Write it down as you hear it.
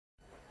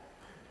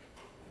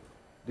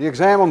The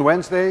exam on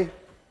Wednesday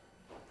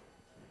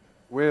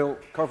will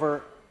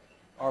cover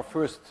our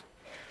first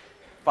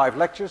 5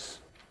 lectures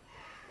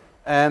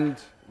and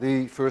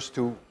the first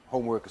 2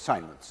 homework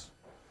assignments.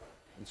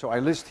 And so I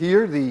list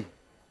here the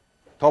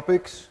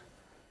topics,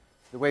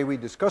 the way we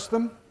discuss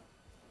them.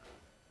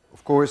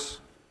 Of course,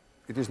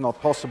 it is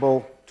not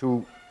possible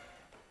to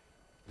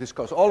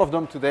discuss all of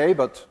them today,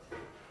 but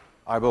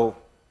I will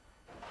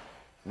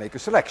make a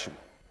selection.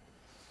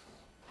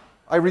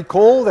 I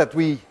recall that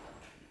we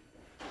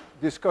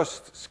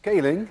discussed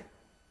scaling,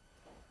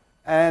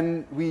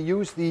 and we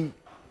used the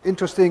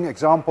interesting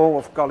example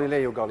of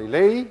Galileo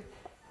Galilei,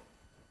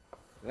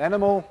 an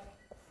animal,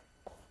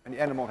 and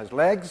the animal has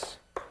legs,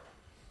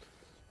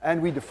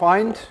 and we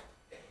defined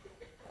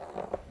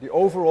the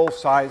overall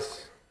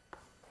size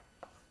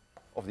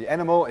of the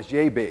animal as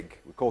J big.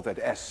 We called that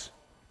S.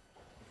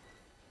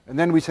 And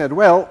then we said,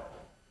 well,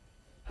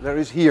 there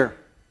is here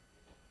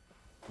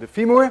the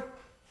femur,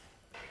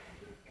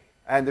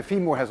 and the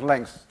femur has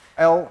length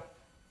L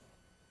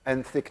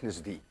and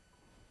thickness D.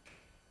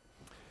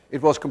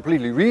 It was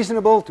completely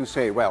reasonable to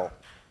say, well,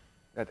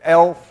 that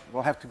L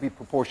will have to be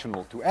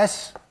proportional to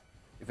S.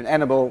 If an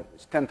animal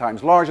is 10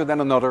 times larger than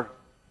another,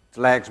 its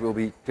legs will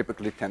be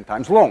typically 10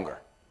 times longer.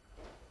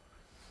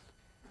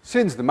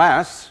 Since the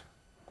mass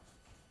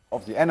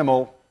of the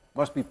animal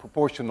must be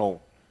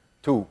proportional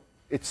to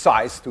its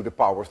size to the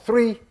power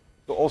 3, it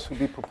will also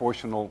be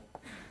proportional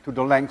to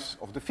the length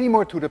of the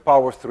femur to the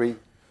power 3.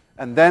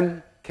 And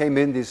then came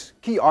in this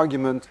key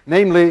argument,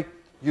 namely,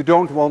 you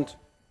don't want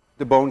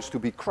the bones to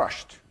be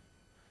crushed,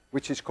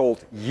 which is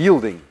called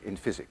yielding in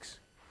physics.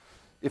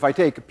 If I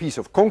take a piece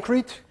of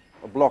concrete,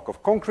 a block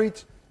of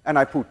concrete, and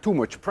I put too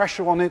much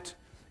pressure on it,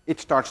 it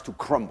starts to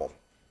crumble.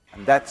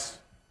 And that's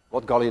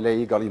what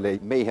Galilei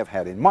Galilei may have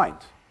had in mind.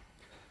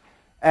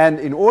 And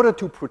in order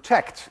to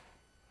protect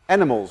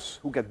animals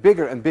who get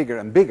bigger and bigger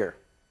and bigger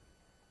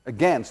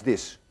against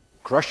this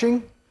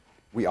crushing,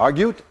 we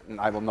argued, and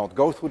I will not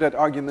go through that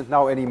argument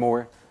now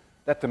anymore,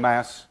 that the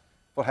mass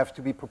will have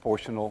to be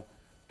proportional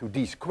to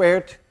d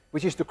squared,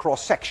 which is the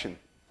cross-section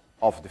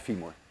of the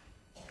femur.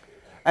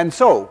 And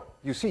so,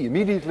 you see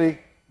immediately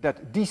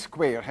that d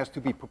squared has to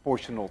be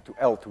proportional to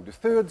L to the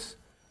thirds,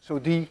 so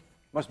d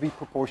must be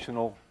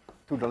proportional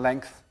to the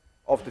length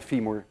of the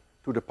femur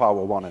to the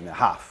power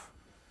 1.5.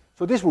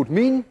 So this would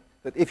mean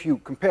that if you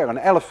compare an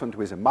elephant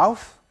with a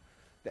mouse,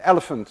 the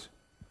elephant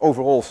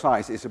overall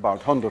size is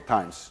about 100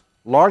 times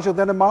larger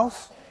than a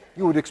mouse.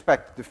 You would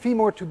expect the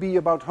femur to be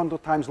about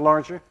 100 times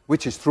larger,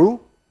 which is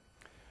true.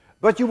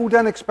 But you would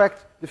then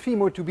expect the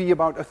femur to be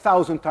about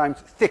 1,000 times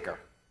thicker.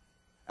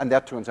 And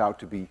that turns out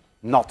to be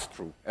not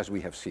true, as we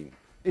have seen.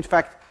 In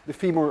fact, the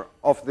femur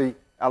of the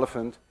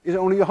elephant is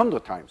only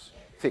 100 times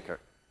thicker.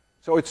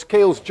 So it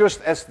scales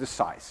just as the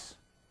size.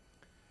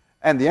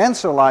 And the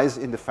answer lies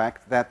in the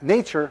fact that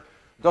nature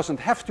doesn't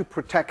have to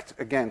protect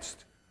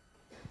against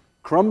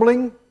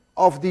crumbling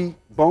of the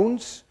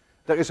bones.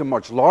 There is a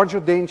much larger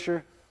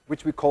danger,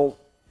 which we call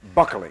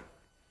buckling.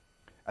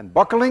 And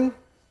buckling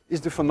is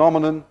the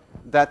phenomenon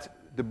that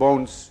the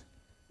bones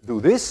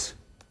do this.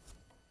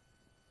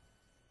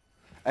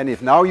 And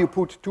if now you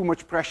put too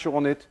much pressure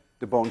on it,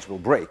 the bones will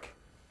break.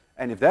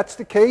 And if that's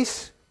the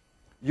case,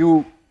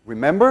 you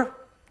remember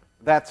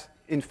that,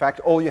 in fact,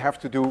 all you have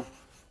to do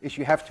is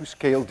you have to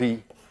scale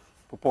d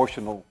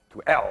proportional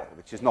to L,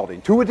 which is not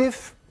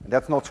intuitive, and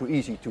that's not so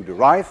easy to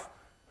derive,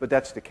 but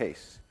that's the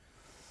case.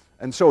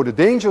 And so the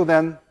danger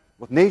then,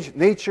 what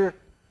nature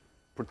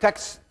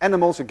protects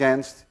animals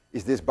against,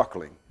 is this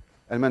buckling.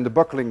 And when the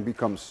buckling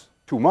becomes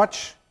too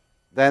much,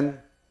 then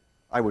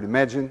I would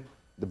imagine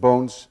the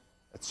bones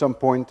at some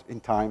point in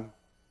time,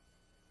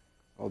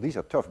 well, these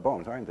are tough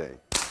bones, aren't they?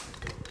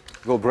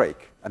 Will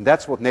break. And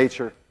that's what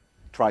nature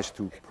tries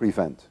to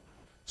prevent.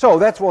 So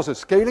that was a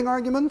scaling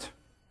argument.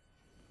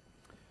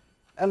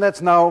 And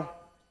let's now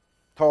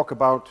talk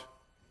about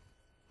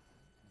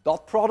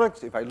dot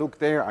products. If I look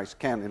there, I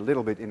scan a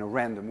little bit in a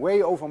random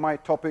way over my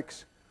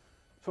topics.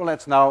 So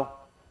let's now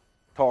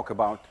talk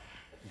about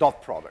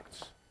dot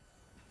products.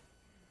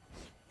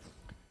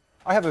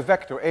 I have a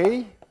vector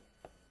A,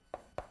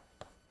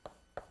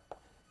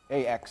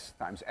 ax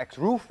times x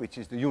roof, which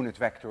is the unit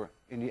vector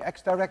in the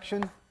x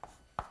direction,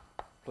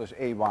 plus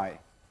ay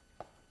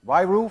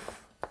y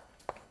roof,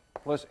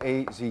 plus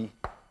az z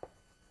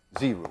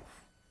roof.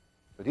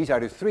 So these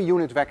are the 3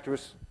 unit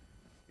vectors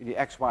in the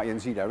x, y,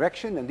 and z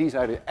direction, and these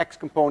are the x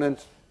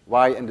component,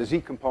 y, and the z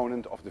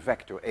component of the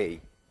vector A.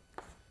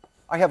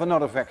 I have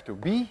another vector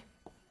B,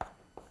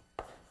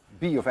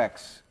 b of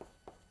x,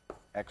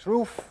 x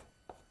roof,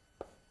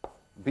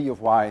 b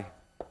of y,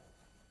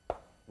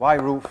 y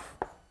roof,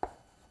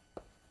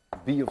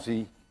 b of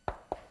z,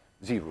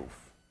 z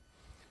roof.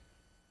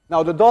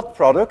 Now the dot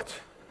product,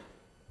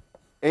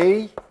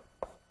 A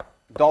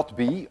dot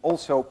B,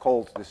 also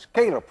called the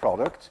scalar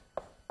product,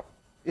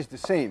 is the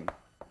same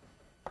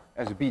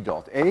as B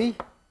dot A,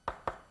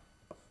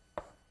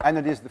 and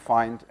it is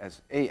defined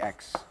as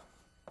AX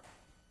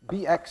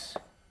BX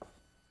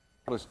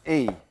plus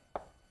AY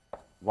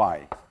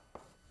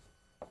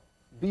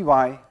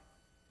BY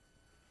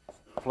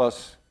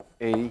plus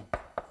A,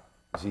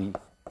 Z,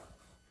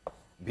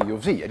 B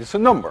of Z. It is a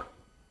number.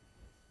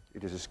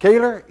 It is a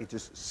scalar, it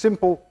is a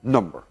simple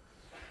number.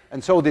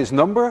 And so this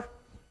number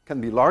can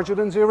be larger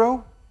than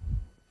 0,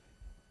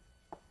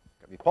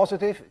 can be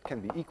positive, it can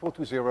be equal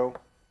to 0,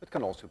 it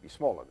can also be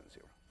smaller than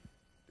 0.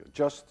 They're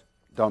just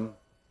dumb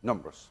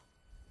numbers.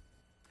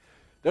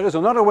 There is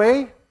another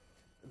way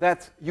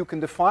that you can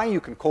define, you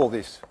can call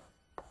this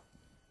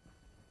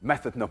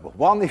method number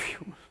 1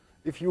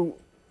 if you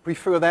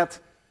prefer that.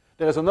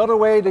 There is another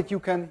way that you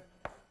can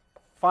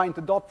find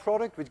the dot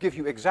product, which gives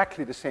you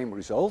exactly the same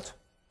result.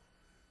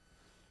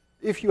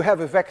 If you have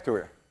a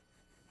vector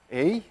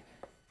A,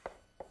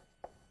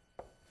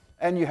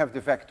 and you have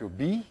the vector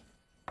B,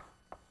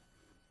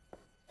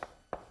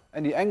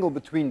 and the angle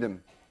between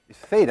them is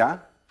theta,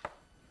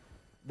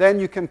 then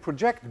you can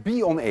project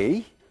B on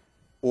A,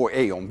 or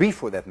A on B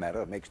for that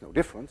matter, it makes no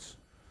difference.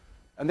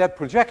 And that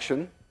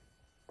projection,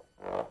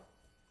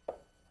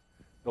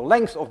 the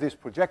length of this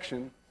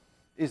projection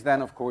is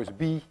then, of course,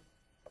 B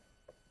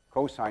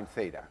cosine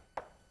theta.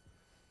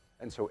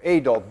 And so A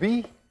dot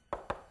B,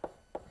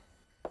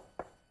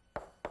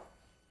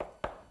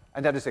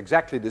 and that is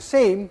exactly the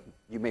same.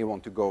 You may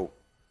want to go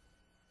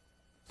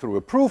through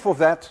a proof of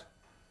that.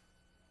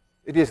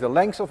 It is the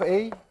length of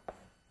A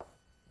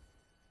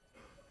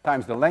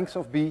times the length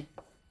of B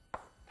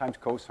times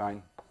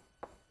cosine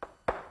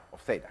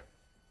of theta.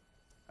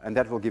 And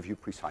that will give you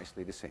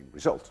precisely the same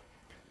result.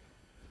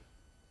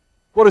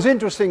 What is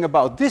interesting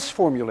about this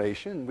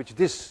formulation, which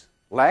this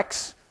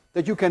lacks,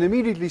 that you can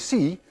immediately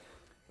see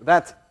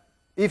that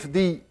if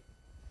the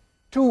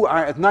two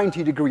are at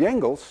 90-degree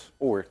angles,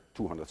 or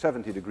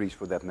 270 degrees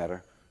for that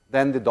matter,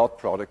 then the dot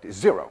product is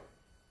 0.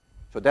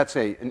 So that's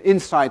an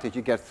insight that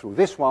you get through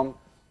this one,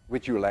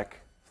 which you lack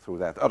through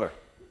that other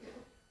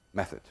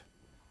method.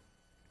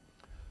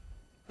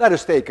 Let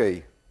us take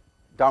a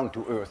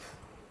down-to-earth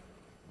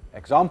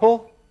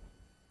example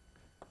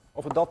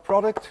of a dot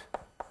product.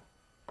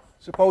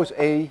 Suppose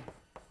A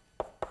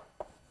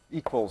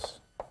equals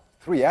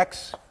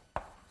 3x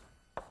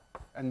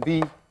and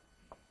B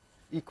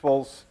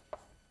equals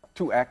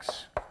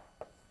 2x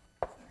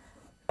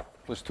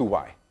plus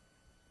 2y.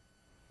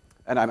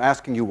 And I'm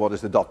asking you, what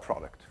is the dot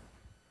product?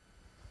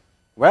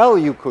 Well,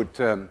 you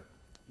could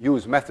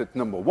use method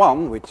number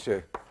 1, which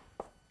in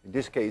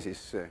this case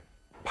is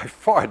by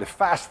far the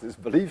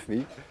fastest, believe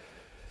me.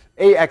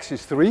 Ax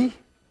is 3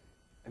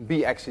 and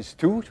bx is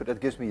 2, so that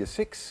gives me a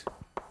 6.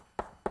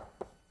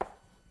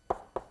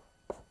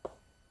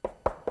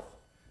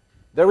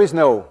 There is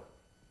no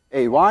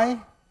ay,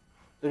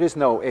 there is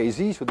no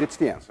az, so that's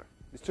the answer.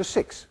 It's just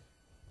 6.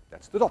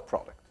 That's the dot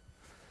product.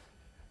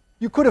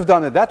 You could have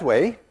done it that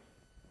way.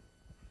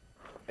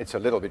 It's a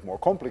little bit more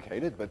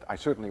complicated, but I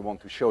certainly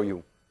want to show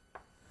you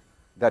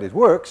that it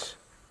works.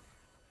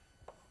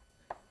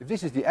 If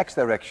this is the x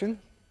direction,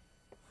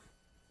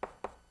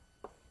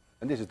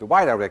 and this is the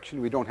y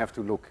direction, we don't have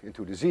to look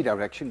into the z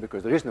direction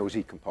because there is no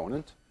z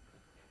component,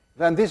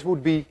 then this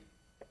would be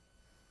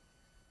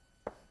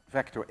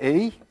vector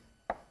A,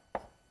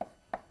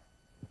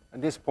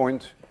 and this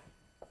point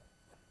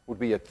would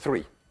be at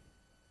 3.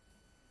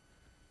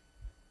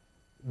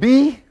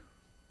 B,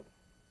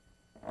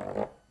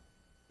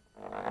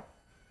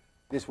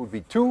 this would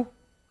be 2,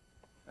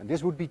 and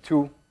this would be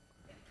 2,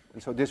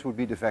 and so this would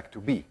be the vector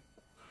B.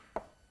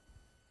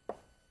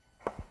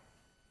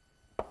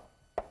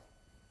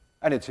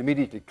 And it's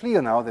immediately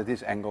clear now that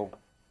this angle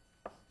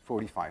is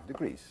 45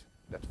 degrees.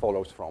 That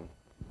follows from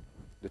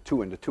the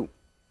 2 and the 2.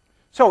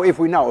 So if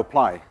we now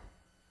apply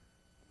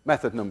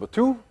method number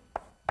 2,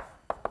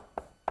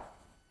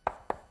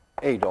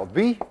 A dot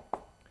B,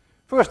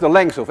 first the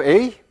length of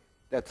A,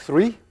 that's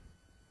 3,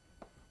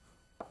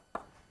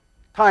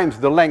 times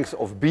the length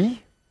of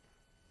B,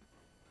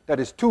 that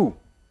is 2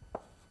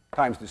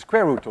 times the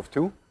square root of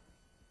 2.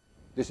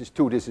 This is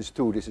 2, this is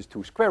 2, this is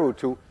 2 square root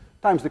 2,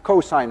 times the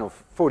cosine of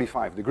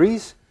 45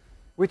 degrees,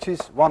 which is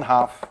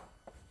 1/2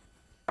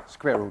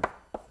 square root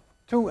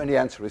 2, and the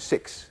answer is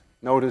 6.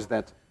 Notice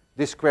that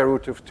this square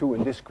root of 2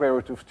 and this square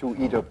root of 2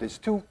 eat up this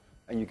 2,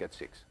 and you get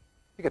 6.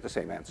 You get the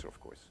same answer, of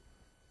course.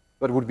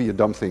 But it would be a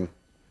dumb thing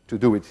to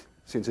do it,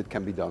 since it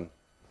can be done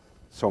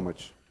so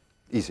much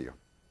easier.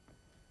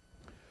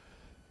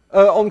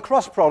 On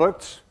cross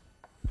products,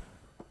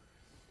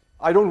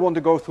 I don't want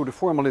to go through the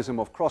formalism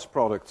of cross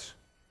products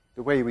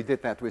the way we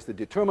did that with the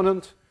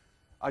determinant.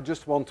 I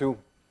just want to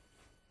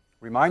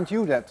remind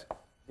you that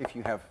if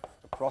you have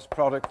a cross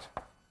product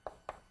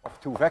of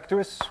two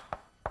vectors,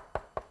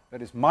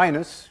 that is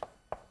minus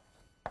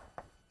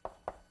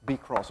B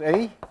cross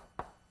A,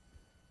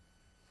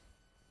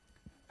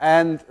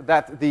 and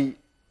that the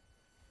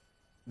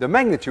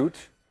magnitude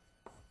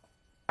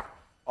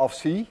of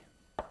C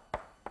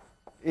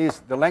is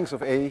the length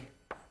of A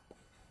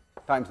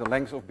times the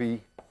length of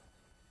B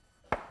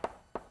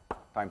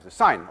times the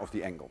sine of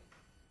the angle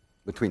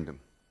between them.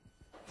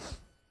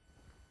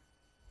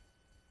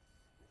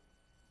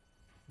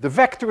 The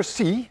vector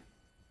C,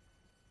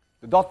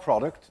 the dot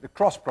product, the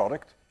cross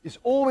product, is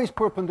always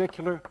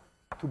perpendicular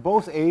to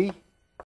both A